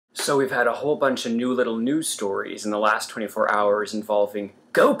So we've had a whole bunch of new little news stories in the last 24 hours involving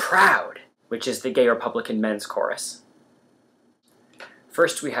GOProud, which is the gay Republican men's chorus.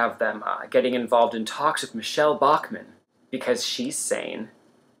 First we have them getting involved in talks with Michelle Bachmann, because she's sane.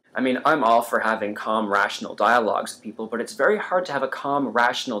 I mean, I'm all for having calm, rational dialogues with people, but it's very hard to have a calm,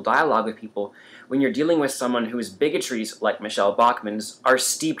 rational dialogue with people when you're dealing with someone whose bigotries, like Michelle Bachmann's, are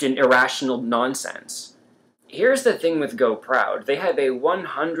steeped in irrational nonsense. Here's the thing with GOProud. They have a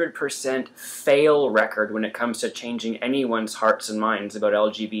 100% fail record when it comes to changing anyone's hearts and minds about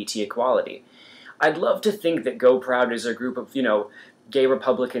LGBT equality. I'd love to think that GOProud is a group of, gay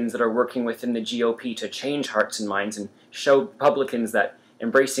Republicans that are working within the GOP to change hearts and minds and show Republicans that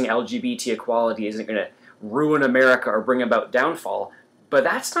embracing LGBT equality isn't going to ruin America or bring about downfall, but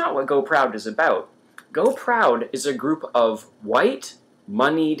that's not what GOProud is about. GOProud is a group of white,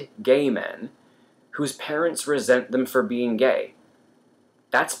 moneyed gay men whose parents resent them for being gay.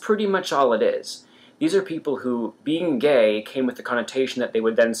 That's pretty much all it is. These are people who, being gay, came with the connotation that they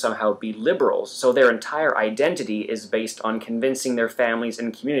would then somehow be liberals, so their entire identity is based on convincing their families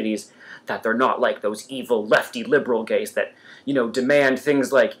and communities that they're not like those evil lefty liberal gays that, demand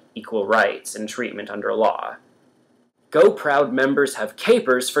things like equal rights and treatment under law. GOProud members have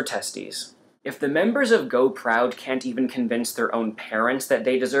capers for testes. If the members of GOProud can't even convince their own parents that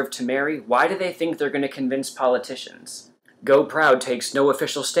they deserve to marry, why do they think they're going to convince politicians? GOProud takes no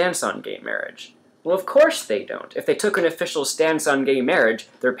official stance on gay marriage. Well, of course they don't. If they took an official stance on gay marriage,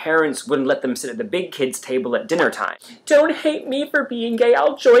 their parents wouldn't let them sit at the big kids' table at dinner time. Don't hate me for being gay,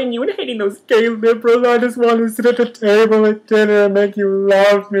 I'll join you in hating those gay liberals. I just want to sit at the table at dinner and make you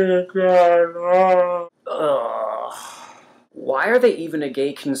love me again. Oh. Ugh. Why are they even a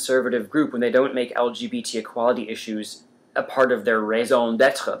gay conservative group when they don't make LGBT equality issues a part of their raison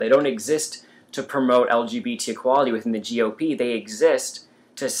d'etre? They don't exist to promote LGBT equality within the GOP. They exist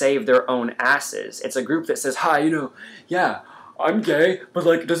to save their own asses. It's a group that says, hi, yeah, I'm gay, but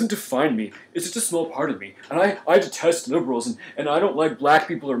it doesn't define me. It's just a small part of me. And I detest liberals, and I don't like black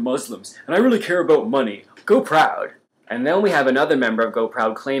people or Muslims, and I really care about money. GOProud. And then we have another member of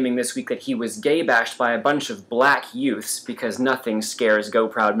GOProud claiming this week that he was gay bashed by a bunch of black youths because nothing scares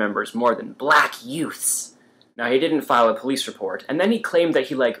GOProud members more than black youths. Now, he didn't file a police report, and then he claimed that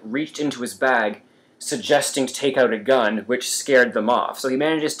he, reached into his bag suggesting to take out a gun, which scared them off. So he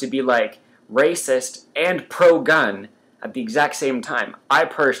manages to be, racist and pro-gun at the exact same time. I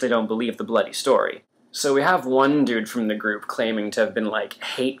personally don't believe the bloody story. So we have one dude from the group claiming to have been,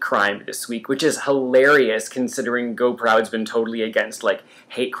 hate crimed this week, which is hilarious considering GOProud's been totally against,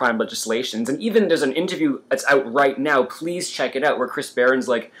 hate crime legislations. And even there's an interview that's out right now, please check it out, where Chris Barron's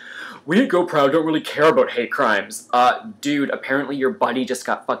like, we at GOProud don't really care about hate crimes. Dude, apparently your buddy just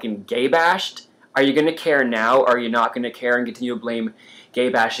got fucking gay bashed? Are you gonna care now, or are you not gonna care and continue to blame gay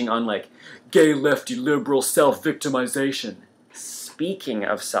bashing on, gay lefty liberal self-victimization? Speaking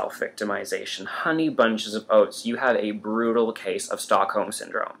of self-victimization, honey bunches of oats, you have a brutal case of Stockholm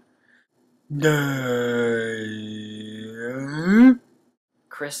Syndrome.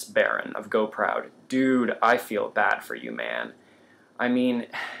 Chris Barron of GOProud. Dude, I feel bad for you, man. I mean,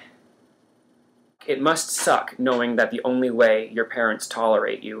 it must suck knowing that the only way your parents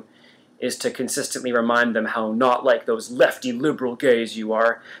tolerate you is to consistently remind them how not like those lefty liberal gays you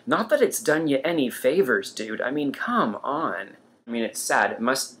are. Not that it's done you any favors, dude. I mean, come on. I mean, it's sad. It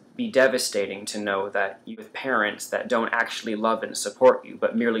must be devastating to know that you have parents that don't actually love and support you,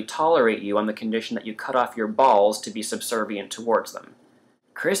 but merely tolerate you on the condition that you cut off your balls to be subservient towards them.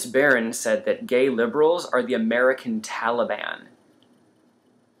 Chris Barron said that gay liberals are the American Taliban.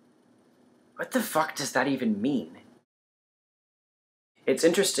 What the fuck does that even mean? It's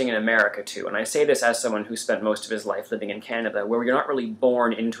interesting in America, too, and I say this as someone who spent most of his life living in Canada, where you're not really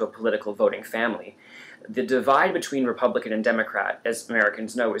born into a political voting family. The divide between Republican and Democrat, as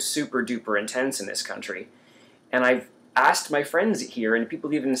Americans know, is super-duper intense in this country. And I've asked my friends here, and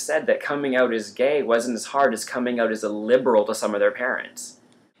people even said that coming out as gay wasn't as hard as coming out as a liberal to some of their parents.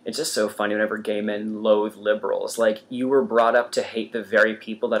 It's just so funny whenever gay men loathe liberals. You were brought up to hate the very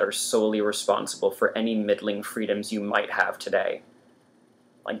people that are solely responsible for any middling freedoms you might have today.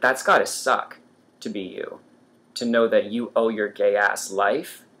 That's gotta suck to be you. To know that you owe your gay-ass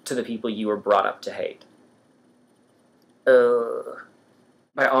life to the people you were brought up to hate.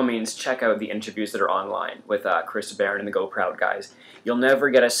 By all means, check out the interviews that are online with Chris Barron and the GOProud guys. You'll never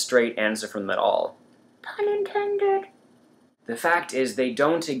get a straight answer from them at all. Pun intended. The fact is, they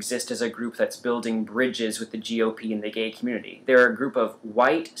don't exist as a group that's building bridges with the GOP and the gay community. They're a group of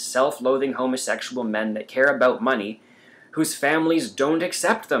white, self-loathing homosexual men that care about money, whose families don't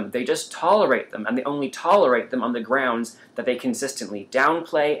accept them. They just tolerate them, and they only tolerate them on the grounds that they consistently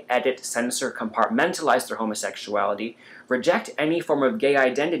downplay, edit, censor, compartmentalize their homosexuality, reject any form of gay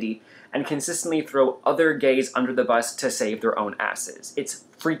identity, and consistently throw other gays under the bus to save their own asses. It's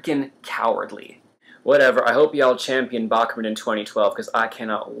freaking cowardly. Whatever, I hope y'all champion Bachman in 2012, because I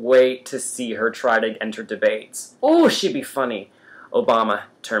cannot wait to see her try to enter debates. Oh, she'd be funny. Obama,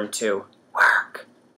 term 2.